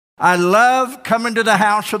I love coming to the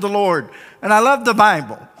house of the Lord. And I love the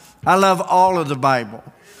Bible. I love all of the Bible.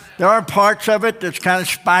 There are parts of it that's kind of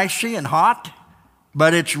spicy and hot,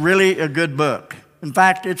 but it's really a good book. In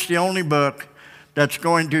fact, it's the only book that's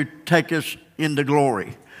going to take us into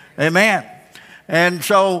glory. Amen. And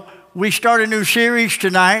so we start a new series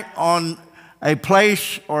tonight on a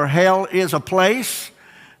place, or hell is a place.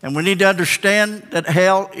 And we need to understand that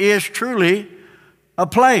hell is truly a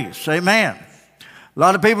place. Amen. A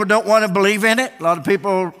lot of people don't want to believe in it. A lot of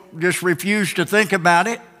people just refuse to think about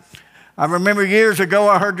it. I remember years ago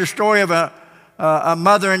I heard the story of a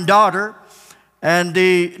mother and daughter. And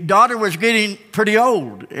the daughter was getting pretty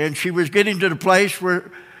old. And she was getting to the place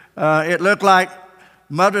where it looked like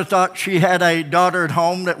mother thought she had a daughter at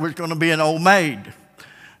home that was going to be an old maid.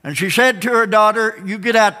 And she said to her daughter, you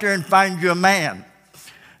get out there and find you a man.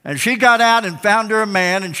 And she got out and found her a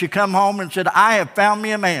man, and she come home and said, I have found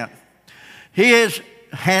me a man. He is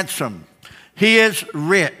handsome. He is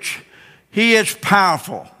rich. He is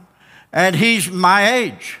powerful. And he's my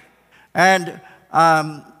age. And,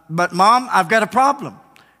 but Mom, I've got a problem.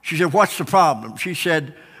 She said, what's the problem? She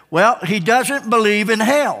said, well, he doesn't believe in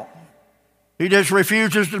hell. He just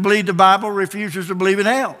refuses to believe the Bible, refuses to believe in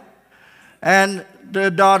hell. And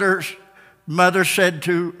the daughter's mother said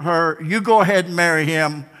to her, you go ahead and marry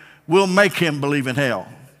him. We'll make him believe in hell.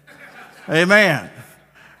 Amen.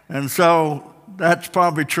 And so that's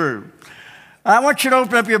probably true. I want you to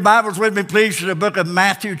open up your Bibles with me, please, to the book of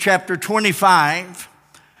Matthew chapter 25.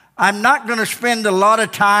 I'm not going to spend a lot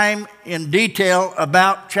of time in detail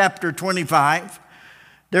about chapter 25.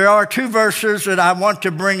 There are two verses that I want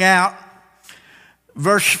to bring out.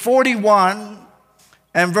 Verse 41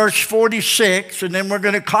 and verse 46, and then we're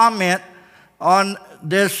going to comment on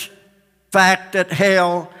this fact that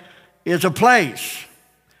hell is a place.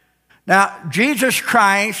 Now, Jesus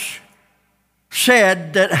Christ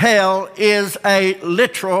said that hell is a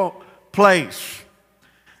literal place.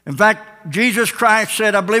 In fact, Jesus Christ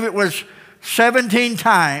said, I believe it was 17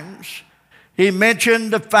 times, he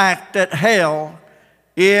mentioned the fact that hell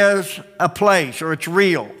is a place, or it's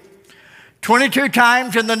real. 22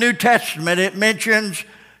 times in the New Testament it mentions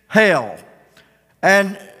hell.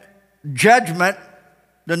 And judgment,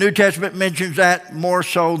 the New Testament mentions that more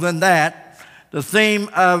so than that. The theme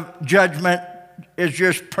of judgment is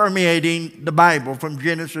just permeating the Bible from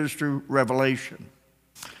Genesis through Revelation.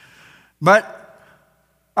 But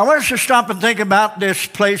I want us to stop and think about this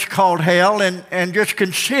place called hell and just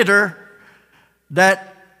consider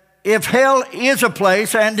that if hell is a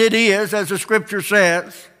place, and it is, as the Scripture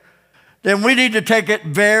says, then we need to take it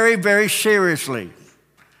very, very seriously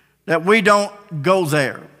that we don't go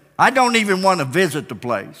there. I don't even want to visit the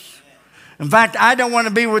place. In fact, I don't want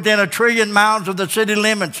to be within 1 trillion miles of the city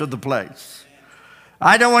limits of the place.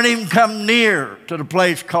 I don't want to even come near to the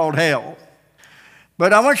place called hell.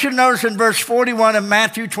 But I want you to notice in verse 41 of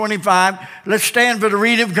Matthew 25, let's stand for the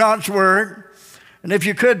reading of God's word. And if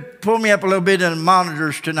you could, pull me up a little bit in the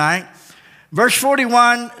monitors tonight. Verse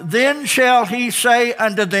 41, then shall he say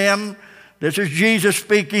unto them, this is Jesus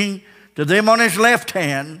speaking to them on his left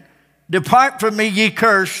hand, depart from me, ye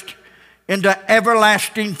cursed, into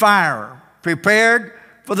everlasting fire, prepared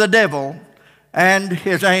for the devil and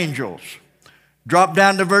his angels. Drop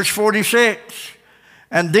down to verse 46.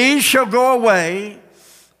 And these shall go away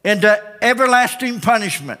into everlasting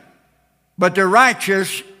punishment, but the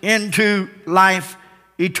righteous into life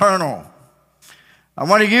eternal. I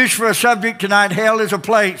want to use for a subject tonight, hell is a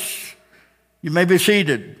place. You may be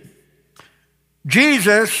seated.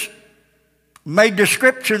 Jesus made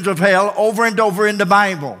descriptions of hell over and over in the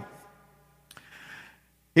Bible.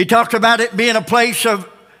 He talked about it being a place of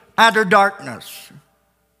utter darkness.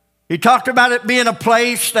 He talked about it being a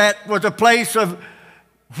place that was a place of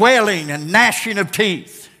wailing and gnashing of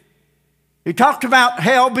teeth. He talked about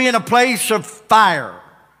hell being a place of fire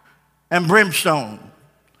and brimstone,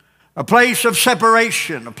 a place of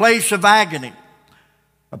separation, a place of agony,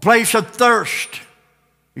 a place of thirst.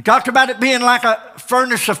 He talked about it being like a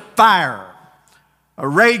furnace of fire, a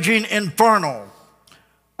raging inferno,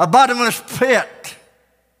 a bottomless pit,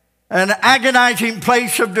 an agonizing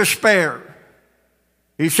place of despair.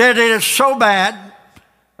 He said it is so bad,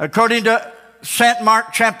 according to St. Mark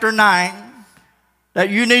chapter 9, that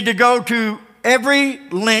you need to go to every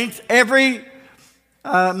length, every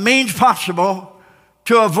means possible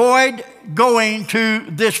to avoid going to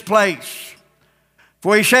this place.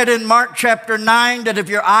 For he said in Mark chapter 9 that if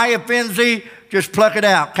your eye offends thee, just pluck it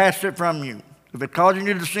out, cast it from you. If it's causing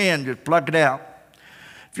you to sin, just pluck it out.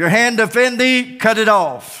 If your hand offend thee, cut it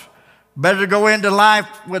off. Better to go into life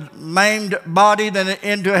with maimed body than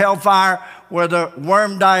into hellfire where the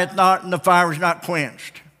worm dieth not and the fire is not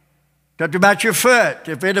quenched. Touch about your foot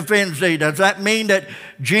if it offends thee. Does that mean that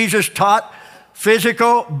Jesus taught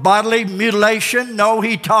physical, bodily mutilation? No,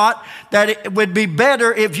 he taught that it would be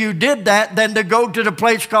better if you did that than to go to the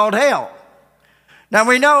place called hell. Now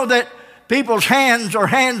we know that people's hands are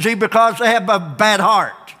handsy because they have a bad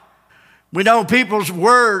heart. We know people's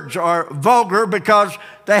words are vulgar because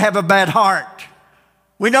they have a bad heart.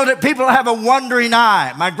 We know that people have a wandering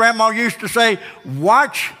eye. My grandma used to say,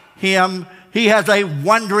 watch him, he has a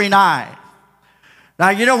wandering eye. Now,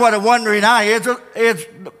 you know what a wandering eye is?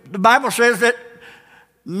 The Bible says that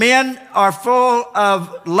men are full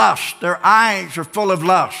of lust. Their eyes are full of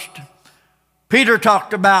lust. Peter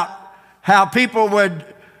talked about how people would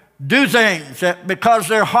do things that because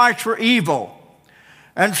their hearts were evil.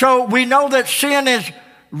 And so we know that sin is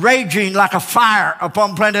raging like a fire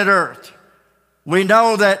upon planet Earth. We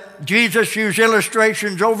know that Jesus used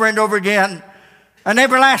illustrations over and over again. An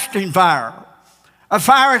everlasting fire, a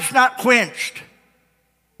fire that's not quenched,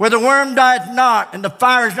 where the worm dieth not and the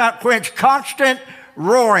fire is not quenched, constant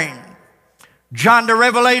roaring. John the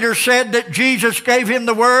Revelator said that Jesus gave him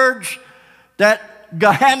the words that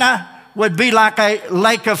Gehenna would be like a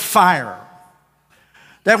lake of fire.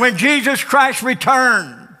 That when Jesus Christ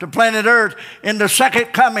returned to planet Earth in the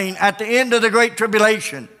second coming at the end of the Great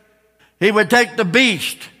Tribulation, he would take the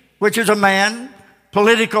beast, which is a man,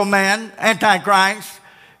 political man, Antichrist.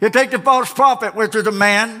 He'll take the false prophet, which is a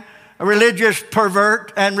man, a religious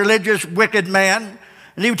pervert and religious wicked man.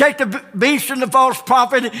 And he would take the beast and the false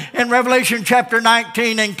prophet in Revelation chapter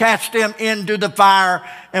 19 and cast them into the fire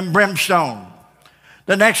and brimstone.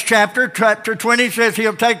 The next chapter, chapter 20, says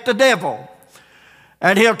he'll take the devil.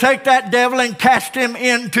 And he'll take that devil and cast him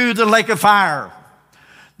into the lake of fire.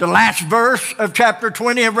 The last verse of chapter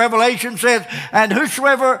 20 of Revelation says, and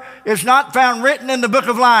whosoever is not found written in the book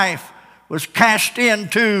of life was cast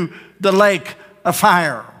into the lake of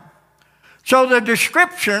fire. So the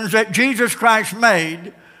descriptions that Jesus Christ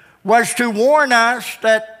made was to warn us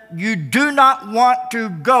that you do not want to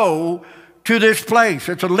go to this place.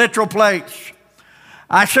 It's a literal place.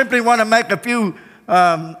 I simply want to make a few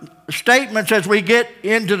statements as we get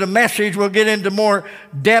into the message. We'll get into more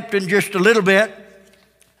depth in just a little bit.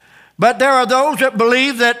 But there are those that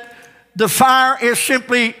believe that the fire is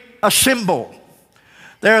simply a symbol.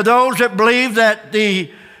 There are those that believe that the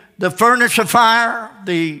furnace of fire,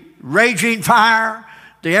 the raging fire,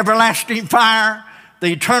 the everlasting fire, the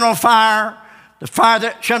eternal fire, the fire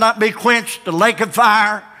that shall not be quenched, the lake of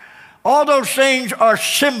fire, all those things are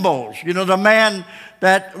symbols. You know, the man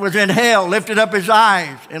that was in hell lifted up his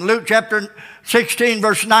eyes in Luke chapter 16,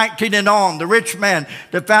 verse 19 and on, the rich man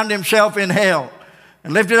that found himself in hell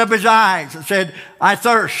and lifted up his eyes and said, I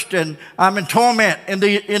thirst and I'm in torment in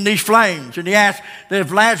these flames. And he asked that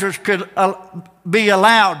if Lazarus could be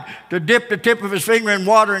allowed to dip the tip of his finger in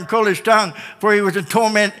water and cool his tongue, for he was in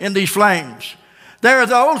torment in these flames. There are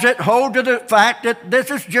those that hold to the fact that this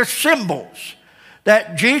is just symbols,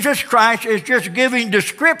 that Jesus Christ is just giving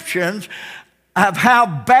descriptions of how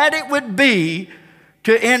bad it would be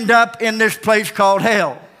to end up in this place called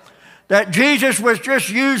hell. That Jesus was just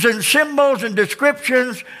using symbols and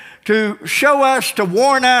descriptions to show us, to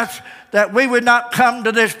warn us that we would not come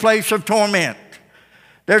to this place of torment.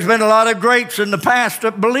 There's been a lot of greats in the past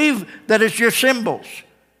that believe that it's just symbols.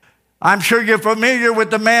 I'm sure you're familiar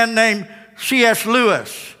with the man named C.S.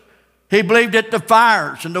 Lewis. He believed that the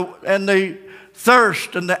fires and the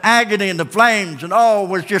thirst and the agony and the flames and all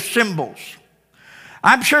was just symbols.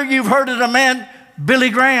 I'm sure you've heard of the man Billy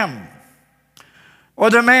Graham, or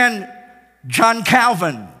the man John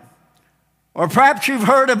Calvin, or perhaps you've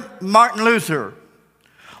heard of Martin Luther.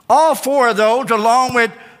 All four of those, along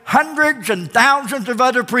with hundreds and thousands of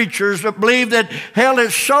other preachers that believe that hell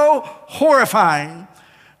is so horrifying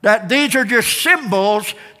that these are just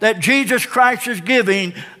symbols that Jesus Christ is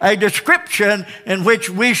giving a description in which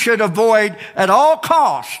we should avoid at all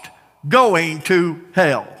cost going to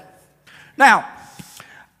hell. Now,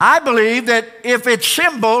 I believe that if it's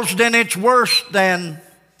symbols, then it's worse than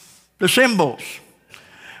the symbols.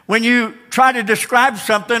 When you try to describe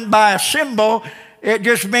something by a symbol, it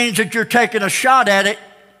just means that you're taking a shot at it.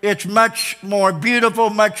 It's much more beautiful,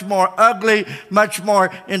 much more ugly, much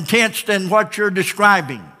more intense than what you're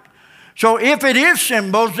describing. So if it is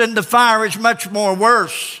symbols, then the fire is much more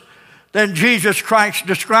worse than Jesus Christ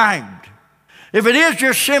described. If it is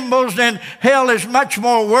just symbols, then hell is much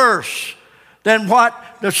more worse than what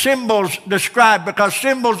the symbols describe, because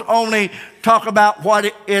symbols only talk about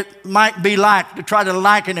what it might be like, to try to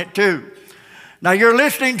liken it to. Now, you're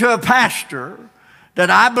listening to a pastor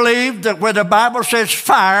that I believe that where the Bible says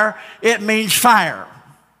fire, it means fire.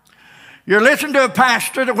 You're listening to a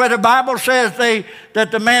pastor where the Bible says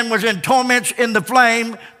that the man was in torments in the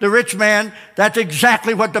flame, the rich man. That's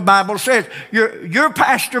exactly what the Bible says. Your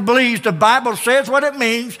pastor believes the Bible says what it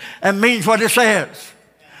means and means what it says.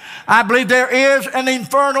 I believe there is an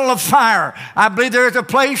infernal of fire. I believe there is a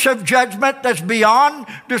place of judgment that's beyond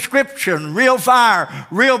description. Real fire,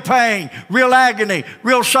 real pain, real agony,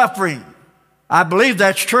 real suffering. I believe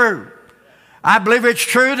that's true. I believe it's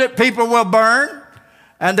true that people will burn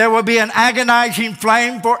and there will be an agonizing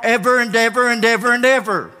flame forever and ever and ever and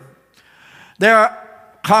ever. There are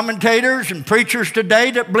commentators and preachers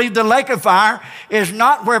today that believe the lake of fire is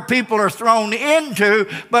not where people are thrown into,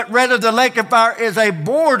 but rather the lake of fire is a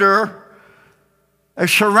border, a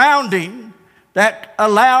surrounding that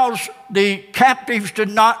allows the captives to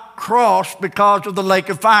not cross because of the lake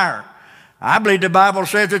of fire. I believe the Bible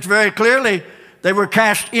says it's very clearly they were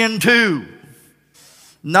cast into,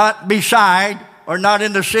 not beside or not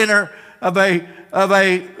in the center of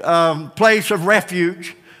a place of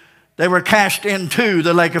refuge. They were cast into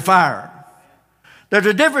the lake of fire. There's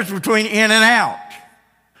a difference between in and out.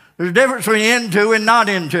 There's a difference between into and not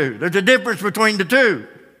into. There's a difference between the two.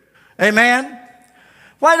 Amen?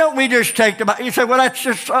 Why don't we just take the Bible? You say, well, that's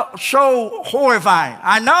just so horrifying.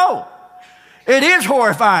 I know. It is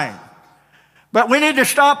horrifying. But we need to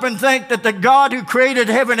stop and think that the God who created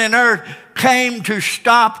heaven and earth came to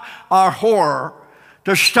stop our horror,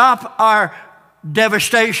 to stop our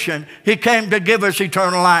devastation. He came to give us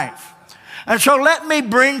eternal life. And so let me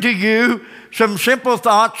bring to you some simple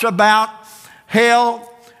thoughts about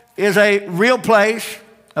hell is a real place,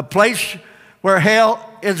 a place where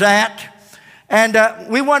hell is at. And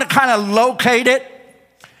we want to kind of locate it.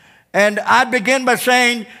 And I begin by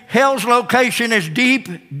saying hell's location is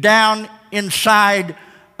deep down inside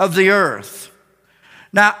of the earth.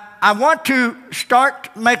 Now, I want to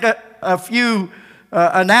make a few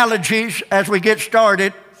analogies as we get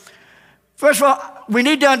started. First of all, we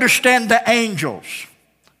need to understand the angels.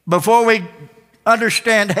 Before we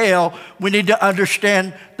understand hell, we need to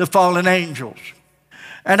understand the fallen angels.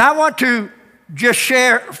 And I want to just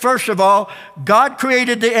share, first of all, God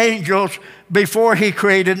created the angels before He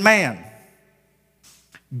created man.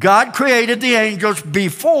 God created the angels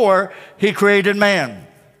before He created man.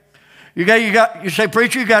 You say,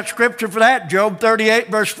 preacher, you got scripture for that? Job 38,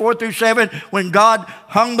 verse 4 through 7. When God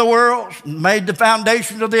hung the world, made the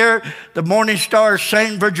foundations of the earth, the morning stars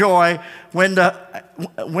sang for joy when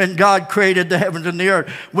God created the heavens and the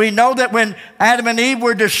earth. We know that when Adam and Eve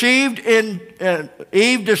were deceived in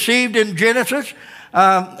Genesis,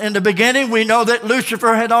 in the beginning, we know that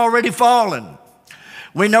Lucifer had already fallen.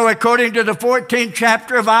 We know according to the 14th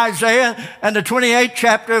chapter of Isaiah and the 28th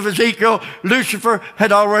chapter of Ezekiel, Lucifer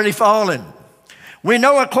had already fallen. We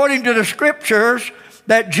know according to the scriptures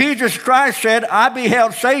that Jesus Christ said, I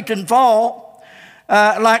beheld Satan fall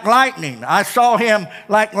like lightning. I saw him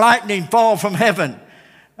like lightning fall from heaven.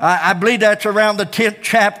 I believe that's around the 10th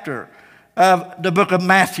chapter of the book of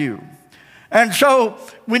Matthew. And so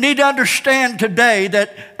we need to understand today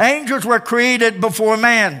that angels were created before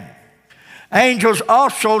man. Angels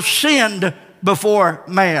also sinned before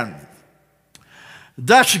man.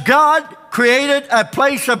 Thus God created a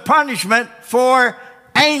place of punishment for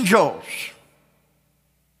angels.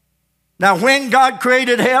 Now when God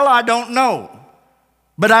created hell, I don't know.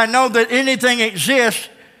 But I know that anything exists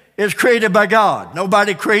is created by God.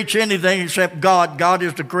 Nobody creates anything except God. God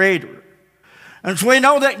is the creator. And so we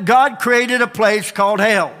know that God created a place called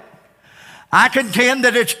hell. I contend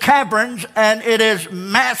that it's caverns and it is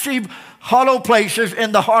massive hollow places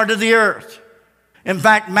in the heart of the earth. In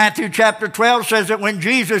fact, Matthew chapter 12 says that when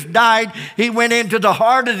Jesus died, He went into the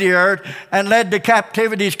heart of the earth and led the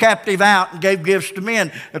captive out and gave gifts to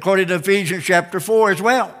men, according to Ephesians chapter 4 as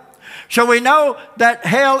well. So we know that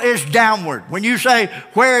hell is downward. When you say,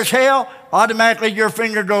 where is hell? Automatically your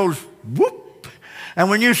finger goes, whoop.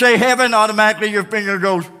 And when you say heaven, automatically your finger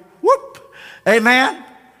goes, whoop. Amen?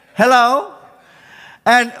 Hello?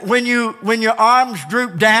 And when your arms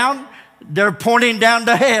droop down, they're pointing down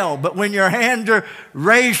to hell. But when your hands are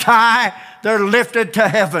raised high, they're lifted to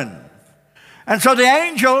heaven. And so the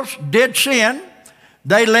angels did sin.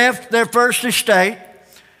 They left their first estate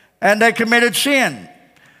and they committed sin.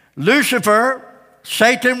 Lucifer,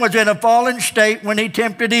 Satan, was in a fallen state when he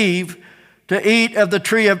tempted Eve to eat of the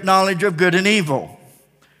tree of knowledge of good and evil.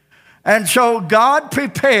 And so God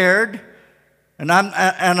prepared, and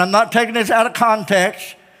I'm not taking this out of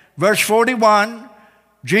context, verse 41,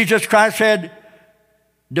 Jesus Christ said,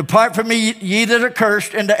 depart from me, ye that are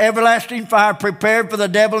cursed, into everlasting fire prepared for the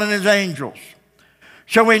devil and his angels.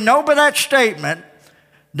 So we know by that statement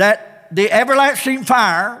that the everlasting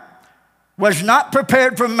fire was not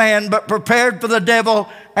prepared for man, but prepared for the devil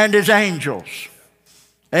and his angels.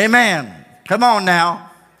 Amen. Come on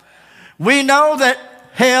now. We know that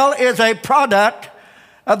hell is a product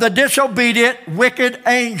of the disobedient, wicked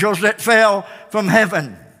angels that fell from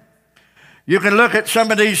heaven. You can look at some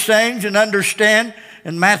of these things and understand.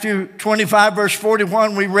 In Matthew 25, verse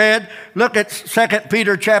 41, we read, look at 2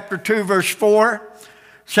 Peter chapter 2, verse 4.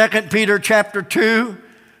 2 Peter chapter 2,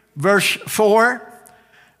 verse 4.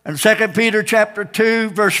 And 2 Peter chapter 2,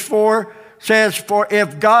 verse 4 says, for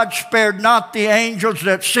if God spared not the angels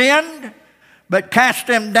that sinned, but cast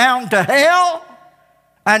them down to hell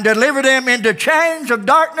and delivered them into chains of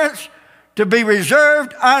darkness to be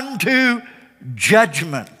reserved unto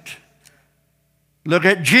judgment. Look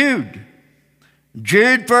at Jude.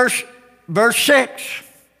 Jude verse 6.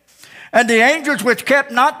 And the angels which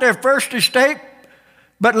kept not their first estate,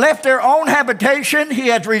 but left their own habitation, he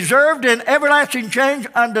hath reserved in everlasting chains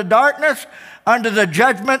unto darkness, unto the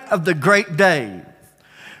judgment of the great day.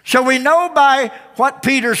 So we know by what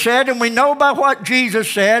Peter said, and we know by what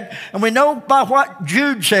Jesus said, and we know by what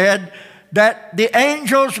Jude said, that the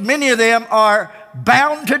angels, many of them, are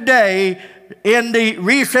bound today in the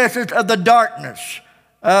recesses of the darkness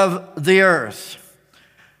of the earth.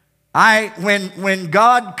 When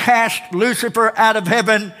God cast Lucifer out of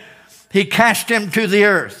heaven, he cast him to the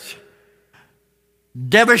earth.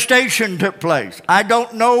 Devastation took place. I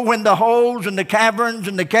don't know when the holes and the caverns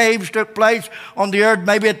and the caves took place on the earth,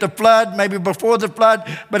 maybe at the flood, maybe before the flood,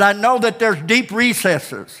 but I know that there's deep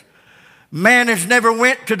recesses. Man has never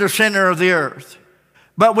went to the center of the earth.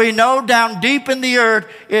 But we know down deep in the earth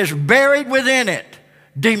is buried within it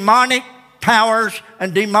demonic powers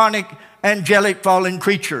and demonic angelic fallen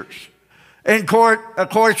creatures. Of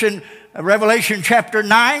course, in Revelation chapter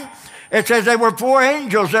 9, it says there were 4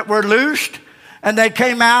 angels that were loosed, and they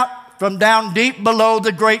came out from down deep below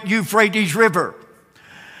the great Euphrates River.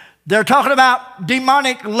 They're talking about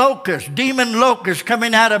demonic locusts, demon locusts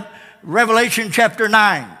coming out of Revelation chapter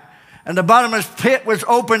 9. And the bottomless pit was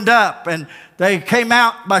opened up, and they came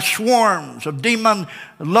out by swarms of demon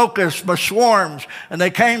locusts, by swarms, and they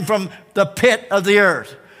came from the pit of the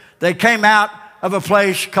earth. They came out of a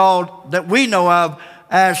place called, that we know of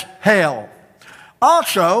as hell.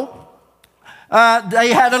 Also,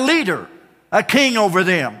 they had a leader, a king over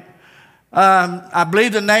them. I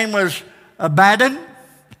believe the name was Abaddon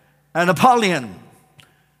and Apollyon.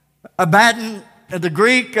 Abaddon, the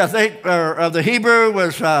Greek, I think, or of the Hebrew,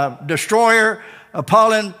 was destroyer.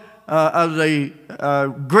 Apollyon of the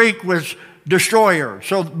Greek was destroyer.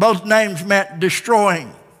 So both names meant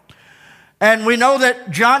destroying. And we know that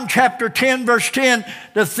John chapter 10, verse 10,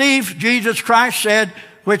 the thief, Jesus Christ said,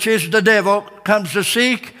 which is the devil, comes to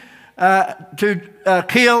seek, to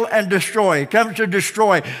kill and destroy. He comes to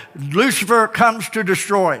destroy. Lucifer comes to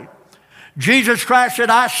destroy. Jesus Christ said,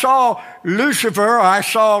 I saw Lucifer, or I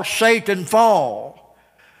saw Satan fall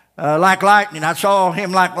like lightning. I saw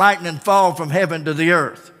him like lightning fall from heaven to the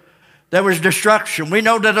earth. There was destruction. We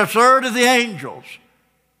know that 1/3 of the angels,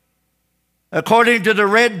 according to the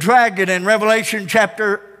red dragon in Revelation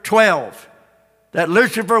chapter 12, that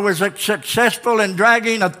Lucifer was successful in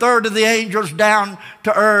dragging 1/3 of the angels down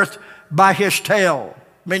to earth by his tail,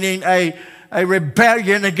 meaning a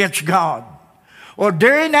rebellion against God. Well,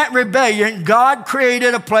 during that rebellion, God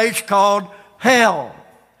created a place called hell.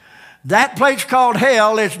 That place called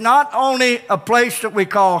hell is not only a place that we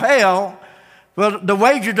call hell, but the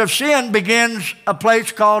wages of sin begins a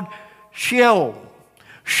place called Sheol.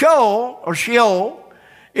 Sheol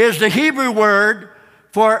is the Hebrew word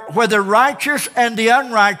for where the righteous and the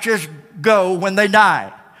unrighteous go when they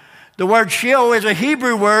die. The word Sheol is a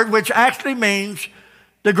Hebrew word which actually means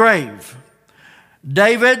the grave.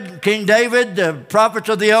 King David, the prophets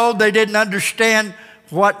of the old, they didn't understand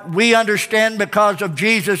what we understand because of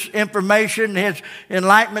Jesus' information, his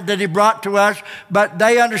enlightenment that he brought to us, but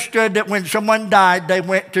they understood that when someone died, they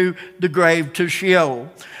went to the grave, to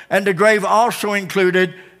Sheol. And the grave also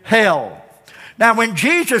included hell. Now, when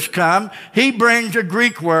Jesus comes, he brings a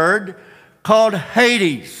Greek word called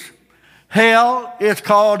Hades. Hell is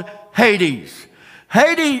called Hades.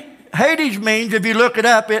 Hades means, if you look it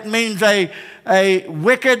up, it means a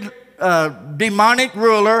wicked, demonic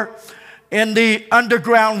ruler in the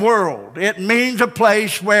underground world. It means a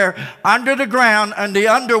place where under the ground and the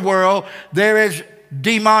underworld there is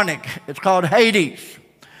demonic. It's called Hades.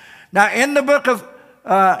 Now, in the book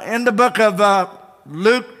of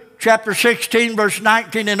Luke chapter 16, verse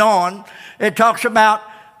 19 and on, it talks about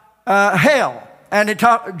hell. And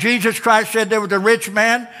Jesus Christ said there was a rich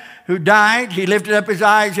man who died. He lifted up his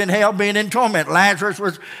eyes in hell, being in torment. Lazarus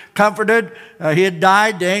was comforted. He had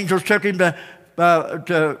died. The angels took him to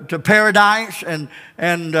to paradise, and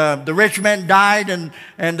the rich man died,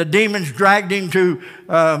 and the demons dragged him to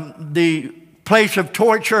the place of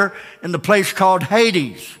torture in the place called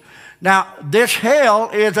Hades. Now, this hell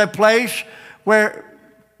is a place where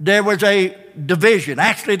there was a division.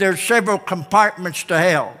 Actually, there's several compartments to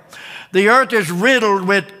hell. The earth is riddled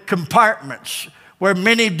with compartments where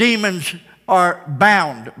many demons are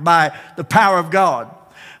bound by the power of God.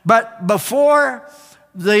 But before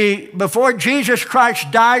Jesus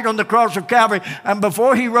Christ died on the cross of Calvary, and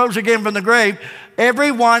before he rose again from the grave,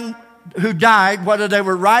 everyone who died, whether they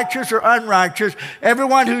were righteous or unrighteous,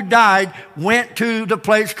 everyone who died went to the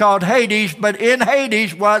place called Hades, but in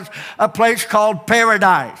Hades was a place called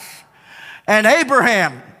paradise. And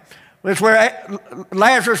Abraham was where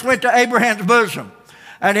Lazarus went to Abraham's bosom.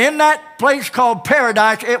 And in that place called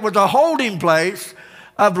paradise, it was a holding place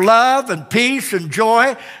of love and peace and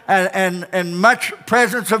joy and much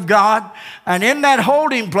presence of God. And in that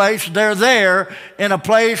holding place, they're there in a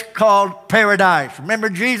place called paradise. Remember,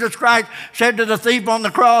 Jesus Christ said to the thief on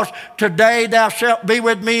the cross, "Today thou shalt be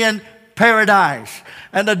with me in paradise."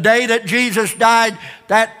 And the day that Jesus died,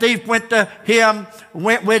 that thief went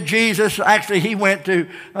with Jesus. Actually,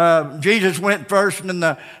 Jesus went first, and then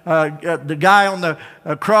the guy on the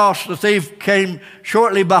cross, the thief, came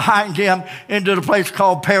shortly behind him into the place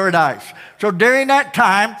called paradise. So during that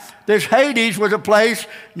time, this Hades was a place,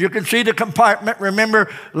 you can see the compartment. Remember,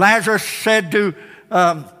 Lazarus said to,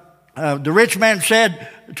 the rich man said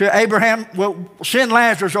to Abraham, "Well, send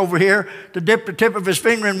Lazarus over here to dip the tip of his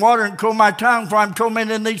finger in water and cool my tongue, for I'm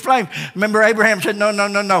tormented in these flames." Remember, Abraham said,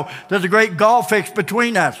 no. There's a great gulf fixed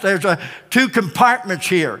between us. There's two compartments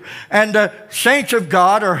here. And the saints of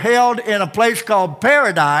God are held in a place called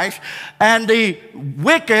paradise, and the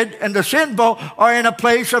wicked and the sinful are in a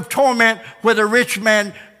place of torment where the rich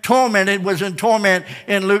man was in torment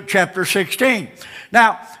in Luke chapter 16.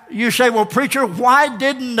 Now, you say, "Well, preacher, why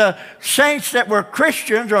didn't the saints that were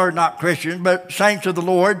Christians," or not Christians, but saints of the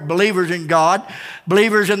Lord, believers in God,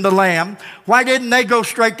 believers in the Lamb, why didn't they go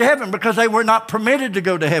straight to heaven? Because they were not permitted to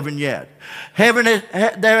go to heaven yet.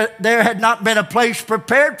 There had not been a place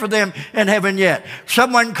prepared for them in heaven yet.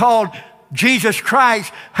 Someone called Jesus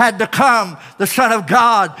Christ had to come, the Son of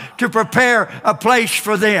God, to prepare a place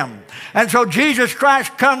for them. And so Jesus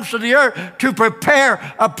Christ comes to the earth to prepare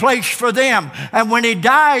a place for them. And when he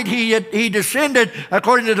died, he descended,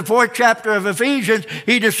 according to the 4th chapter of Ephesians,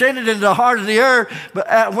 he descended into the heart of the earth.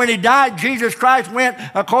 But when he died, Jesus Christ went,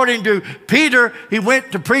 according to Peter, he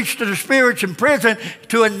went to preach to the spirits in prison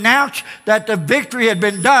to announce that the victory had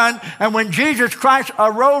been done. And when Jesus Christ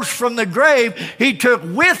arose from the grave, he took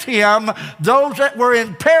with him those that were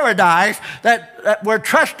in paradise, that were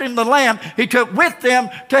trusting the Lamb. He took with them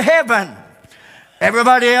to heaven.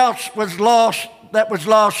 Everybody else that was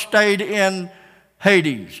lost stayed in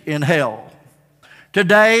Hades, in hell.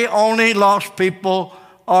 Today, only lost people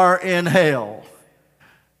are in hell.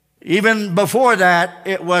 Even before that,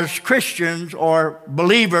 it was Christians or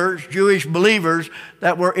believers, Jewish believers,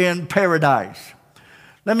 that were in paradise.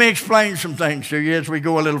 Let me explain some things to you as we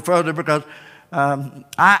go a little further, because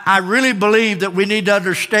I really believe that we need to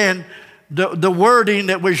understand the wording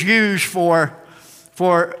that was used for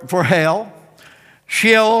hell.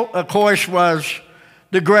 Sheol, of course, was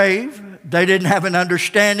the grave. They didn't have an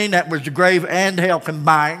understanding that was the grave and hell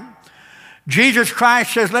combined. Jesus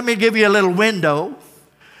Christ says, "Let me give you a little window,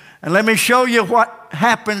 and let me show you what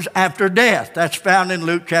happens after death." That's found in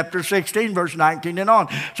Luke chapter 16, verse 19 and on.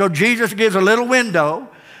 So Jesus gives a little window.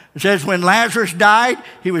 It says, when Lazarus died,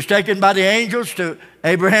 he was taken by the angels to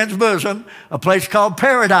Abraham's bosom, a place called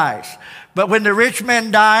paradise. But when the rich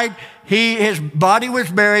man died, his body was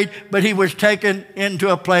buried, but he was taken into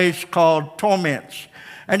a place called torments.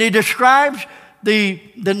 And he describes the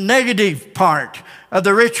negative part of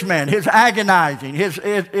the rich man, his agonizing,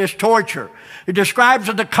 his torture. He describes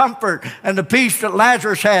the comfort and the peace that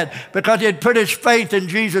Lazarus had because he had put his faith in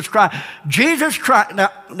Jesus Christ. Jesus Christ,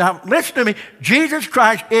 now listen to me, Jesus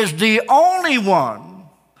Christ is the only one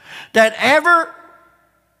that ever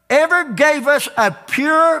gave us a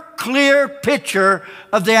pure, clear picture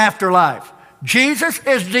of the afterlife. Jesus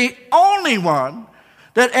is the only one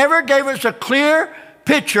that ever gave us a clear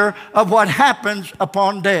picture of what happens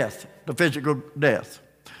upon death, the physical death.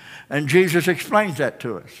 And Jesus explains that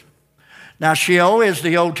to us. Now, Sheol is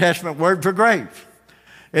the Old Testament word for grave.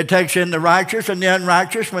 It takes in the righteous and the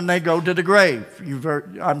unrighteous when they go to the grave.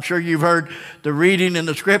 I'm sure you've heard the reading in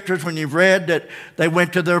the scriptures when you've read that they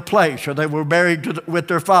went to their place or they were buried with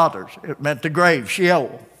their fathers. It meant the grave,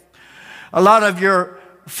 Sheol. A lot of your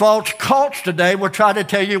false cults today will try to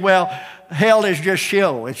tell you, well, hell is just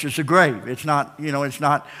Sheol. It's just a grave. It's not, it's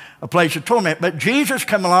not a place of torment. But Jesus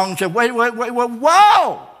came along and said, wait,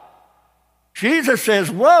 whoa. Jesus says,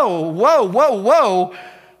 whoa.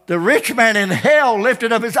 The rich man in hell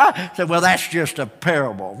lifted up his eye. Said, well, that's just a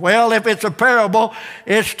parable. Well, if it's a parable,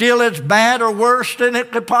 it's still as bad or worse than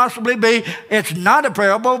it could possibly be. It's not a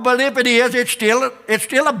parable, but if it is, it's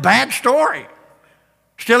still a bad story.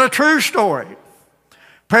 Still a true story.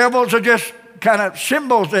 Parables are just kind of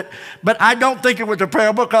symbols but I don't think it was a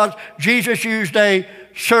parable because Jesus used a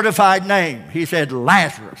certified name. He said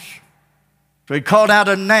Lazarus. So he called out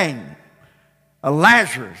a name, a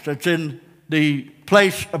Lazarus that's in the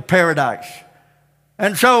place of paradise.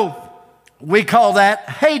 And so we call that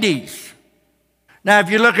Hades. Now, if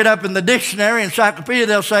you look it up in the dictionary, encyclopedia,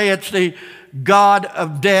 they'll say it's the god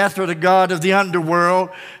of death or the god of the underworld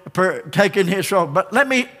taking his soul. But let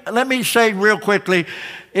me say real quickly,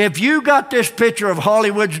 if you got this picture of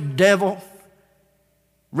Hollywood's devil,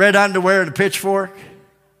 red underwear and a pitchfork,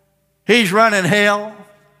 he's running hell.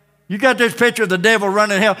 You got this picture of the devil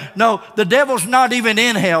running hell. No, the devil's not even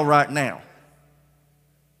in hell right now.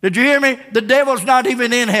 Did you hear me? The devil's not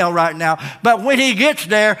even in hell right now. But when he gets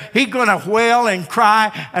there, he's going to wail and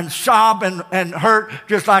cry and sob and hurt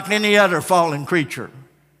just like any other fallen creature.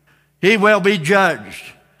 He will be judged.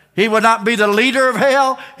 He will not be the leader of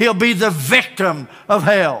hell. He'll be the victim of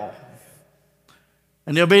hell.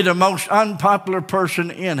 And he'll be the most unpopular person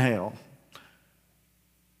in hell.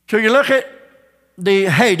 So you look at the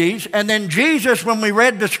Hades, and then Jesus, when we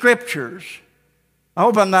read the scriptures, I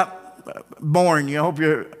hope I'm not boring you.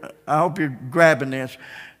 I hope you're grabbing this,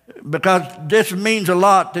 because this means a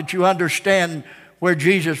lot that you understand where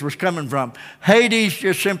Jesus was coming from. Hades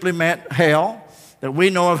just simply meant hell, that we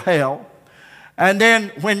know of hell. And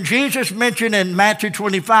then when Jesus mentioned in Matthew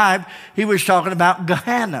 25, he was talking about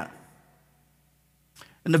Gehenna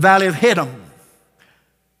in the Valley of Hinnom.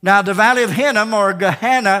 Now, the Valley of Hinnom, or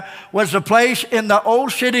Gehenna, was the place in the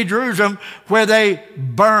old city Jerusalem where they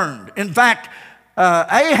burned. In fact,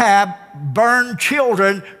 Ahab burned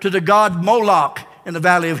children to the god Moloch in the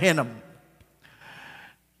Valley of Hinnom.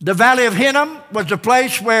 The Valley of Hinnom was the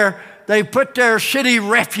place where they put their city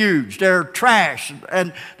refuge, their trash,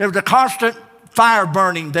 and there was a constant fire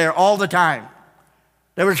burning there all the time.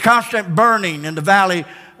 There was constant burning in the Valley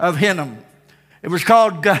of Hinnom. It was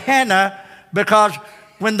called Gehenna because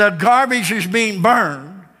when the garbage is being burned,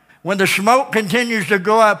 when the smoke continues to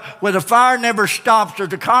go up, where the fire never stops,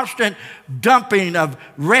 there's a constant dumping of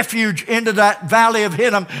refuge into that Valley of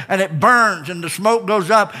Hinnom, and it burns, and the smoke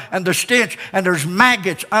goes up, and the stench, and there's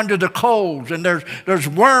maggots under the coals, and there's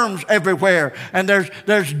worms everywhere, and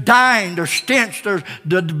there's dying, there's stench,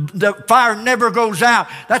 the fire never goes out.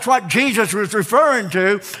 That's what Jesus was referring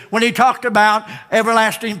to when he talked about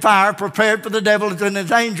everlasting fire prepared for the devil and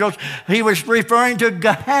his angels. He was referring to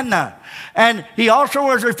Gehenna. And he also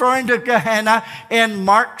was referring to Gehenna in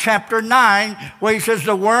Mark chapter 9, where he says,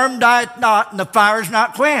 the worm dieth not and the fire is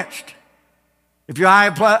not quenched. If your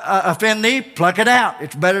eye offend thee, pluck it out.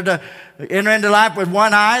 It's better to enter into life with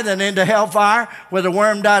one eye than into hellfire, where the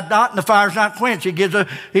worm dieth not and the fire is not quenched. He gives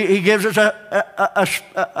us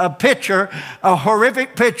a picture, a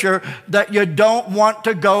horrific picture, that you don't want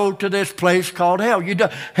to go to this place called hell.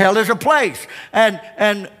 Hell is a place.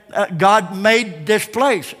 And God made this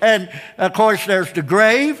place. And of course there's the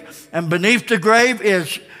grave, and beneath the grave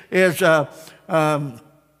is the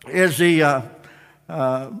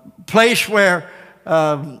place where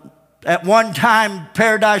at one time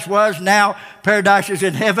paradise was. Now paradise is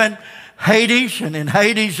in heaven, Hades, and in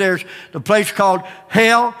Hades there's the place called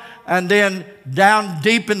hell. And then down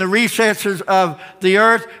deep in the recesses of the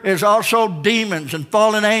earth is also demons and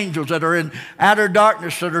fallen angels that are in outer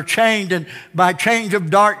darkness, that are chained and by chains of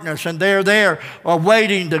darkness, and they're there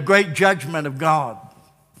awaiting the great judgment of God.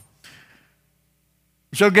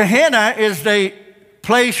 So Gehenna is the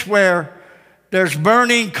place where there's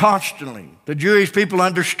burning constantly. The Jewish people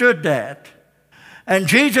understood that. And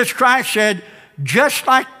Jesus Christ said, just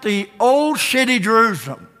like the old city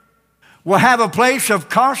Jerusalem will have a place of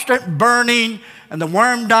constant burning, and the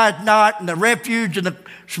worm dieth not, and the refuge and the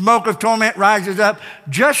smoke of torment rises up,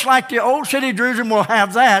 just like the old city Jerusalem will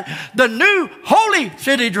have that, the new holy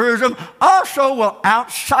city Jerusalem also will,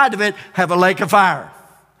 outside of it, have a lake of fire.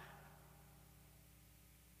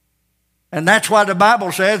 And that's why the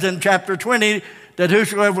Bible says in chapter 20 that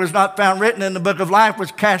whosoever was not found written in the book of life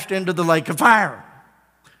was cast into the lake of fire.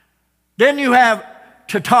 Then you have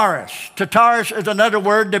Tartarus. Tartarus is another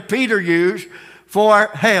word that Peter used for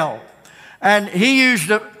hell. And he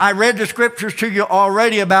used I read the scriptures to you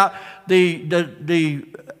already about the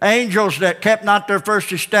angels that kept not their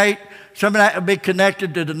first estate Some of that will be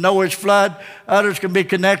connected to the Noah's flood. Others can be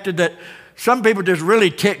connected that some people just really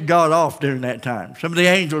ticked God off during that time. Some of the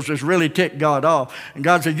angels just really ticked God off. And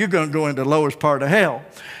God said, you're going to go into the lowest part of hell.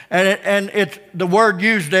 And the word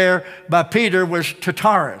used there by Peter was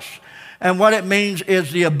Tartarus. And what it means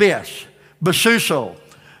is the abyss, basuso.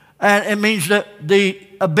 And it means the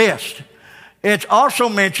abyss. It's also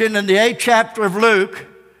mentioned in the 8th chapter of Luke.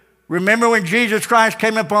 Remember when Jesus Christ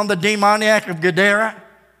came upon the demoniac of Gadara?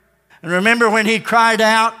 And remember when he cried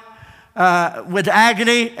out with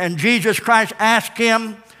agony, and Jesus Christ asked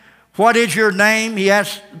him, what is your name? He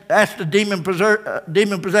asked the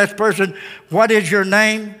demon-possessed person, what is your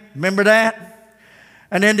name? Remember that?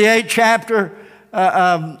 And in the 8th chapter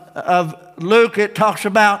of Luke, it talks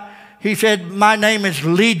about, he said, my name is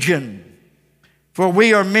Legion, for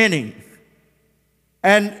we are many.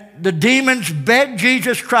 And the demons begged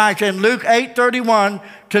Jesus Christ in Luke 8:31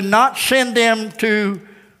 to not send them to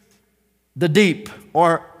the deep,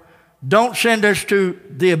 or don't send us to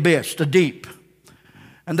the abyss, the deep.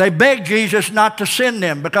 And they begged Jesus not to send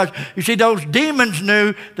them because, you see, those demons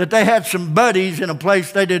knew that they had some buddies in a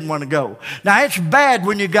place they didn't want to go. Now, it's bad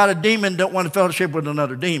when you got a demon that don't want to fellowship with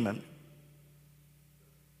another demon.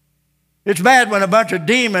 It's bad when a bunch of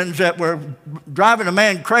demons that were driving a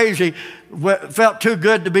man crazy felt too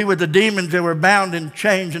good to be with the demons that were bound in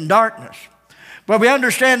chains and darkness. But we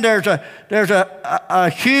understand there's a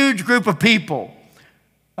huge group of people,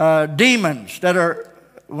 demons that are,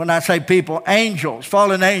 when I say people, angels,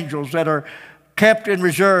 fallen angels that are kept in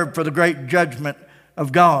reserve for the great judgment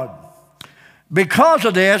of God. Because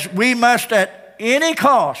of this, we must at any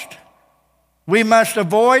cost, we must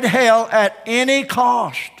avoid hell at any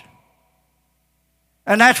cost.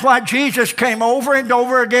 And that's why Jesus came over and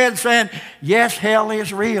over again saying, yes, hell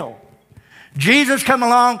is real. Jesus came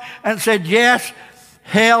along and said, yes,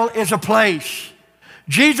 hell is a place.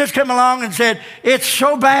 Jesus came along and said, it's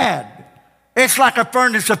so bad, it's like a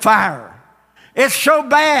furnace of fire. It's so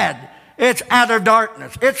bad, it's outer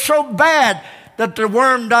darkness. It's so bad that the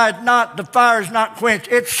worm died not, the fire is not quenched.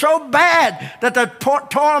 It's so bad that the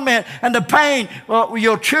torment and the pain, well,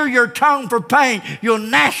 you'll chew your tongue for pain. You'll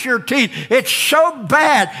gnash your teeth. It's so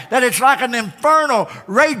bad that it's like an infernal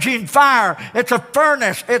raging fire. It's a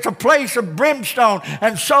furnace. It's a place of brimstone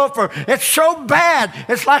and sulfur. It's so bad.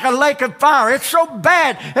 It's like a lake of fire. It's so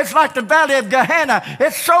bad. It's like the valley of Gehenna.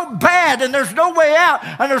 It's so bad, and there's no way out,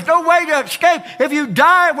 and there's no way to escape. If you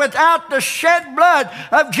die without the shed blood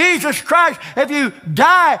of Jesus Christ, if you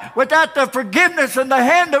die without the forgiveness and the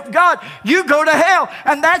hand of God, you go to hell.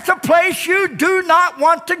 And that's a place you do not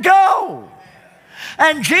want to go.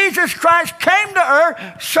 And Jesus Christ came to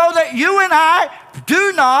earth so that you and I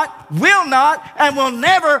do not, will not, and will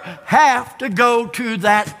never have to go to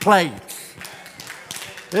that place.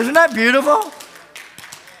 Isn't that beautiful?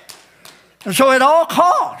 And so at all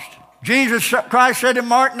costs, Jesus Christ said in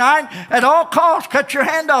Mark 9, at all costs, cut your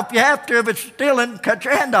hand off. You have to. If it's stealing, cut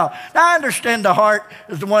your hand off. Now, I understand the heart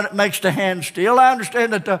is the one that makes the hand steal. I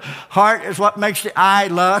understand that the heart is what makes the eye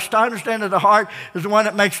lust. I understand that the heart is the one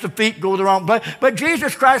that makes the feet go the wrong place. But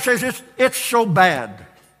Jesus Christ says it's so bad.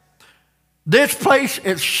 This place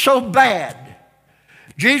is so bad.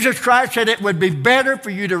 Jesus Christ said it would be better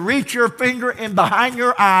for you to reach your finger in behind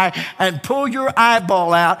your eye and pull your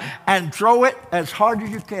eyeball out and throw it as hard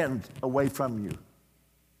as you can away from you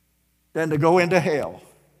than to go into hell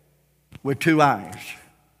with two eyes,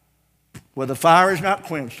 where the fire is not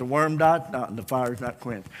quenched, the worm died not, and the fire is not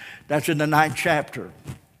quenched. That's in the 9th chapter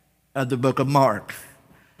of the book of Mark.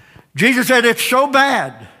 Jesus said it's so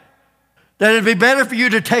bad that it'd be better for you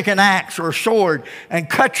to take an axe or a sword and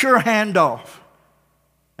cut your hand off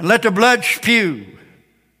and let the blood spew,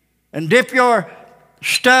 and dip your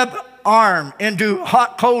stub arm into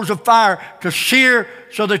hot coals of fire to sear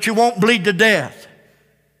so that you won't bleed to death.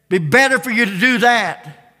 Be better for you to do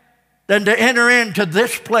that than to enter into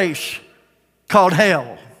this place called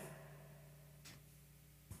hell.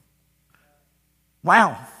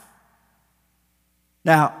 Wow.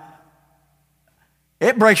 Now,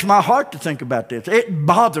 it breaks my heart to think about this. It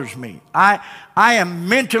bothers me. I am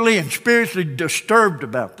mentally and spiritually disturbed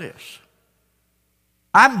about this.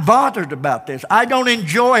 I'm bothered about this. I don't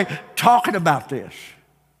enjoy talking about this.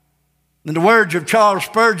 In the words of Charles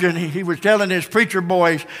Spurgeon, he was telling his preacher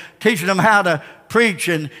boys, teaching them how to preach,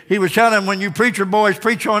 and he was telling them, when you preacher boys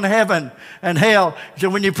preach on heaven and hell, he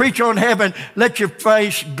said, when you preach on heaven, let your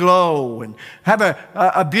face glow and have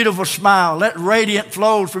a beautiful smile. Let radiant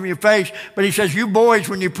flow from your face. But he says, you boys,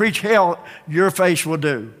 when you preach hell, your face will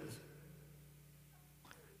do.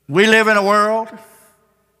 We live in a world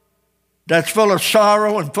that's full of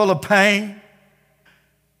sorrow and full of pain,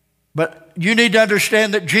 but you need to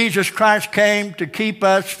understand that Jesus Christ came to keep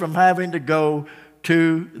us from having to go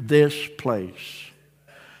to this place.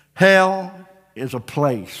 Hell is a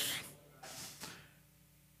place.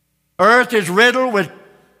 Earth is riddled with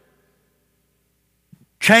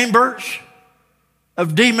chambers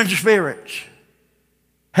of demon spirits.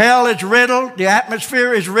 Hell is riddled, the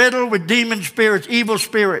atmosphere is riddled with demon spirits, evil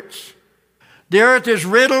spirits. The earth is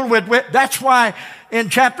riddled with, that's why in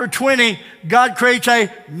chapter 20, God creates a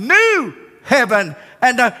new heaven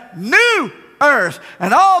and a new earth.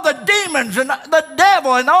 And all the demons and the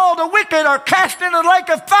devil and all the wicked are cast into the lake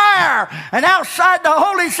of fire. And outside the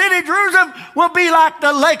holy city, Jerusalem, will be like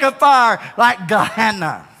the lake of fire, like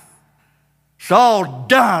Gehenna. It's all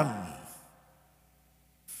done.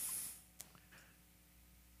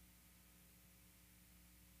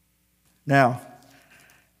 Now,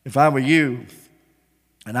 if I were you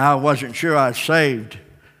and I wasn't sure I was saved,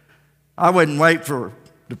 I wouldn't wait for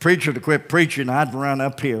the preacher to quit preaching. I'd run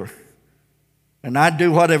up here and I'd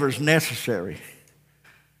do whatever's necessary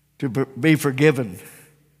to be forgiven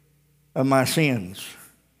of my sins.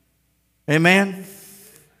 Amen?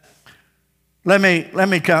 Let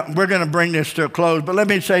me come. We're going to bring this to a close, but let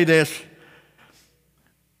me say this.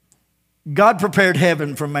 God prepared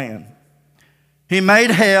heaven for man. He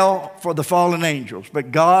made hell for the fallen angels,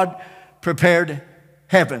 but God prepared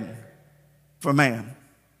heaven for man.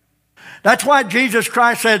 That's why Jesus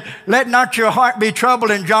Christ said, let not your heart be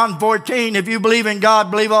troubled in John 14. If you believe in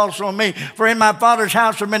God, believe also in me. For in my Father's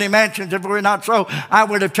house are many mansions. If it were not so, I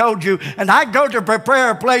would have told you. And I go to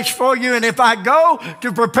prepare a place for you. And if I go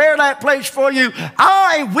to prepare that place for you,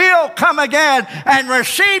 I will come again and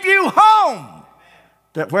receive you home.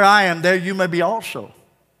 That where I am, there you may be also.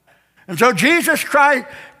 And so Jesus Christ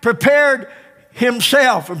prepared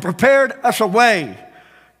himself and prepared us a way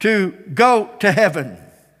to go to heaven.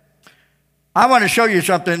 I want to show you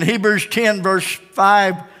something. Hebrews 10, verse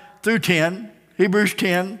 5 through 10. Hebrews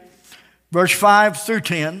 10, verse 5 through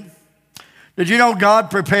 10. Did you know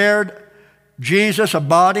God prepared Jesus a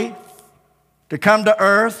body to come to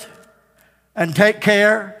earth and take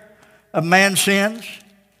care of man's sins?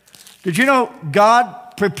 Did you know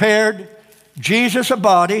God prepared Jesus a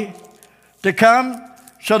body to come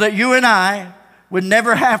so that you and I would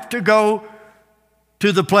never have to go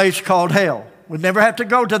to the place called hell? We'd never have to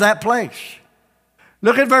go to that place.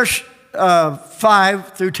 Look at verse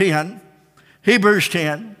 5 through 10, Hebrews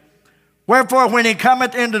 10. Wherefore, when he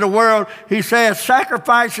cometh into the world, he saith,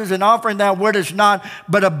 sacrifices and offering thou wouldest not,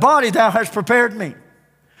 but a body thou hast prepared me.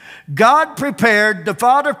 God prepared, the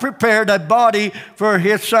Father prepared a body for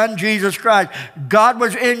his Son, Jesus Christ. God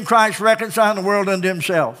was in Christ reconciling the world unto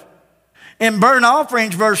himself. In burnt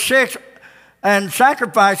offerings, verse 6, and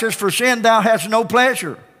sacrifices for sin thou hast no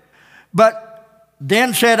pleasure. But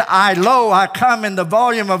then said I, lo, I come in the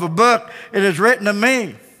volume of a book. It is written of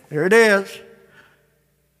me. Here it is.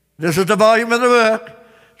 This is the volume of the book.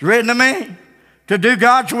 It's written of me to do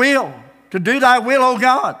God's will, to do thy will, O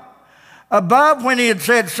God. Above, when he had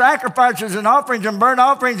said sacrifices and offerings and burnt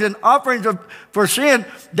offerings and offerings for sin,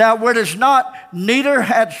 thou wouldest not, neither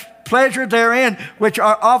hadst pleasure therein, which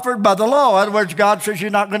are offered by the law. In other words, God says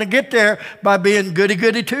you're not going to get there by being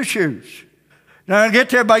goody-goody two-shoes. You're not going to get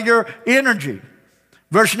there by your energy.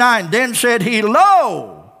 Verse 9, then said he,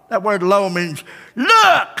 lo. That word lo means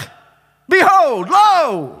look, behold,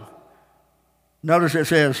 lo. Notice it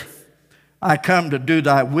says, I come to do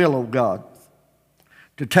thy will, O God.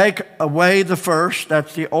 To take away the first,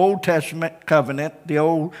 that's the Old Testament covenant, the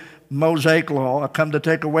old Mosaic law. I come to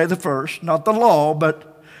take away the first, not the law,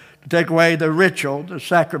 but to take away the ritual, the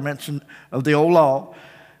sacraments of the old law,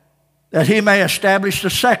 that he may establish the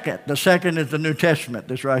second. The second is the New Testament,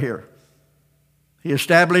 this right here. He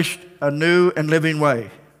established a new and living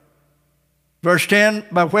way. Verse 10,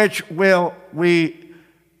 by which we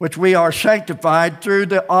are sanctified through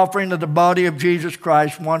the offering of the body of Jesus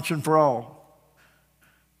Christ once and for all.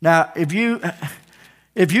 Now, if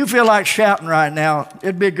you feel like shouting right now,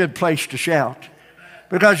 it'd be a good place to shout.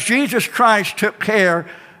 Because Jesus Christ took care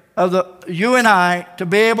of you and I to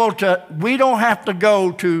be able to, we don't have to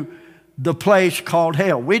go to the place called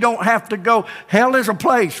hell. We don't have to go. Hell is a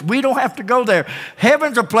place. We don't have to go there.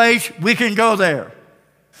 Heaven's a place. We can go there.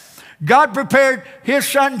 God prepared his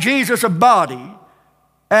Son Jesus a body,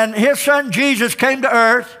 and his Son Jesus came to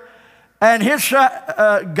earth, and his Son,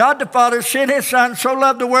 God the Father sent his Son, so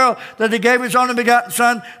loved the world that he gave his only begotten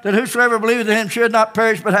Son, that whosoever believeth in him should not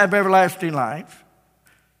perish but have everlasting life.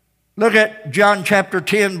 Look at John chapter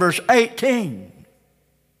 10, verse 18.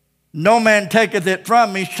 No man taketh it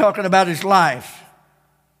from me. He's talking about his life.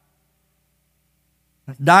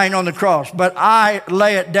 dying on the cross. But I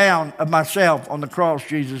lay it down of myself on the cross,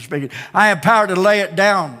 Jesus is speaking. I have power to lay it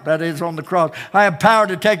down, that is on the cross. I have power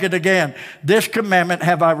to take it again. This commandment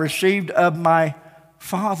have I received of my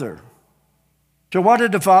Father. So what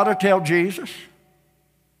did the Father tell Jesus?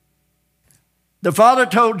 The Father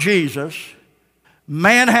told Jesus,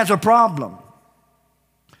 man has a problem.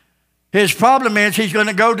 His problem is he's going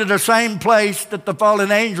to go to the same place that the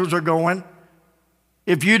fallen angels are going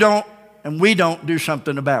if you don't and we don't do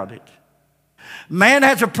something about it. Man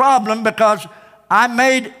has a problem because I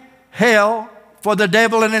made hell for the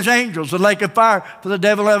devil and his angels, the lake of fire for the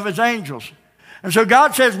devil and his angels. And so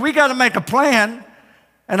God says, we got to make a plan,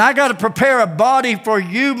 and I got to prepare a body for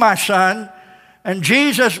you, my son. And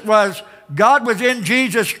God was in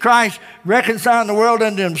Jesus Christ, reconciling the world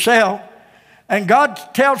unto himself. And God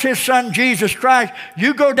tells his son, Jesus Christ,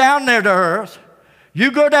 you go down there to earth. You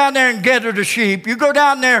go down there and gather the sheep. You go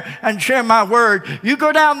down there and share my word. You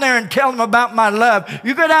go down there and tell them about my love.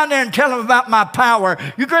 You go down there and tell them about my power.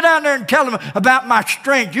 You go down there and tell them about my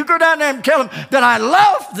strength. You go down there and tell them that I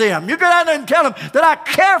love them. You go down there and tell them that I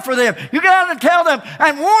care for them. You go down there and tell them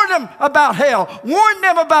and warn them about hell. Warn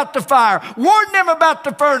them about the fire. Warn them about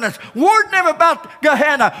the furnace. Warn them about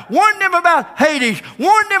Gehenna. Warn them about Hades.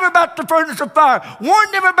 Warn them about the furnace of fire.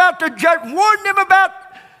 Warn them about the judgment. Warn them about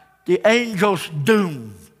the angel's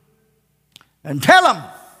doom, and tell them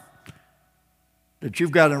that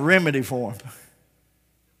you've got a remedy for them.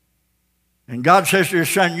 And God says to his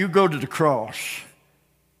son, you go to the cross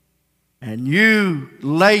and you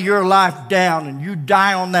lay your life down and you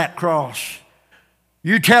die on that cross.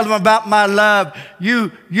 You tell them about my love.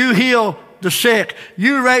 You heal the sick.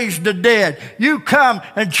 You raise the dead. You come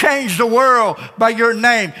and change the world by your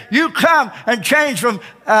name. You come and change from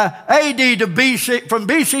AD to BC, from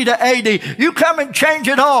BC to AD. You come and change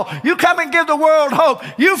it all. You come and give the world hope.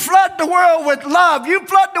 You flood the world with love. You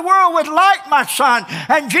flood the world with light, my son.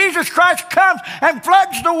 And Jesus Christ comes and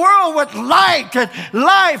floods the world with light and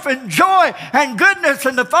life and joy and goodness.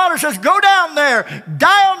 And the Father says, go down there,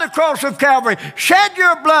 die on the cross of Calvary, shed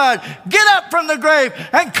your blood, get up from the grave,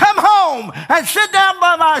 and come home and sit down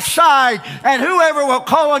by my side. And whoever will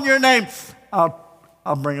call on your name,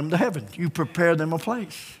 I'll bring them to heaven. You prepare them a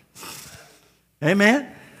place.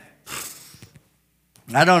 Amen?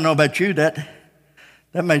 I don't know about you, that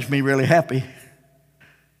makes me really happy.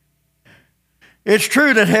 It's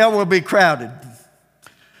true that hell will be crowded.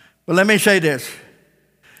 But let me say this.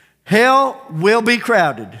 Hell will be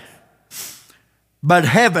crowded, but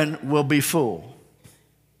heaven will be full.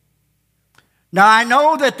 Now, I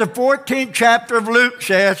know that the 14th chapter of Luke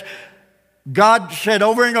says, God said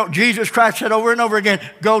over and over, Jesus Christ said over and over again,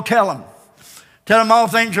 go tell them. Tell them all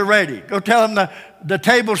things are ready. Go tell them the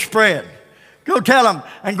table's spread. Go tell them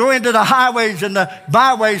and go into the highways and the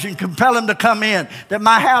byways and compel them to come in, that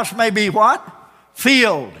my house may be what?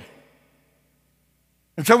 Filled.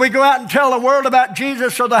 And so we go out and tell the world about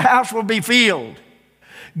Jesus so the house will be filled.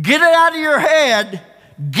 Get it out of your head.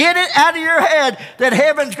 Get it out of your head that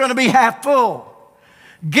heaven's going to be half full.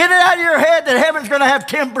 Get it out of your head that heaven's going to have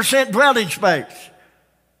 10% dwelling space.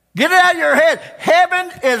 Get it out of your head.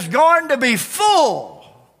 Heaven is going to be full.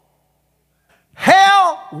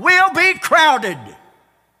 Hell will be crowded.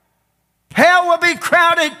 Hell will be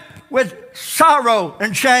crowded with sorrow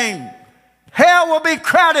and shame. Hell will be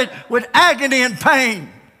crowded with agony and pain.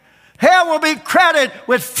 Hell will be crowded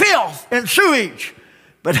with filth and sewage.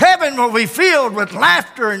 But heaven will be filled with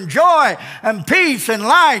laughter and joy and peace and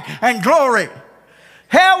light and glory.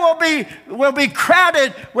 Hell will be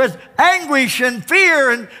crowded with anguish and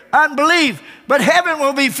fear and unbelief. But heaven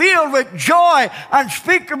will be filled with joy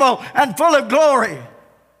unspeakable and full of glory.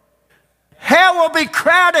 Hell will be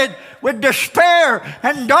crowded with despair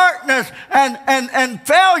and darkness and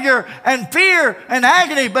failure and fear and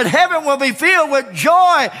agony. But heaven will be filled with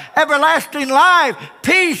joy, everlasting life,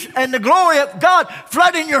 peace, and the glory of God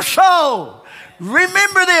flooding your soul.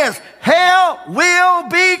 Remember this, hell will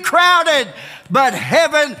be crowded, but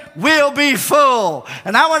heaven will be full.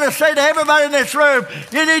 And I want to say to everybody in this room,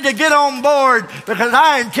 you need to get on board, because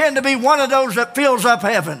I intend to be one of those that fills up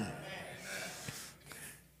heaven.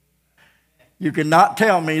 You cannot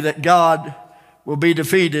tell me that God will be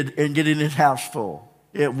defeated in getting his house full.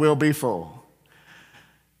 It will be full.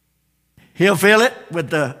 He'll fill it with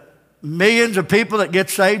the millions of people that get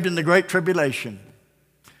saved in the Great Tribulation.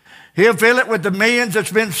 He'll fill it with the millions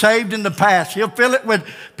that's been saved in the past. He'll fill it with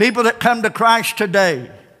people that come to Christ today.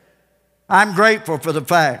 I'm grateful for the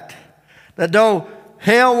fact that though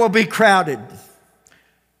hell will be crowded,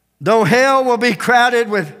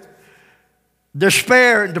 with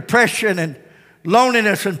despair and depression and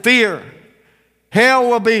loneliness and fear, hell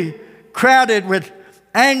will be crowded with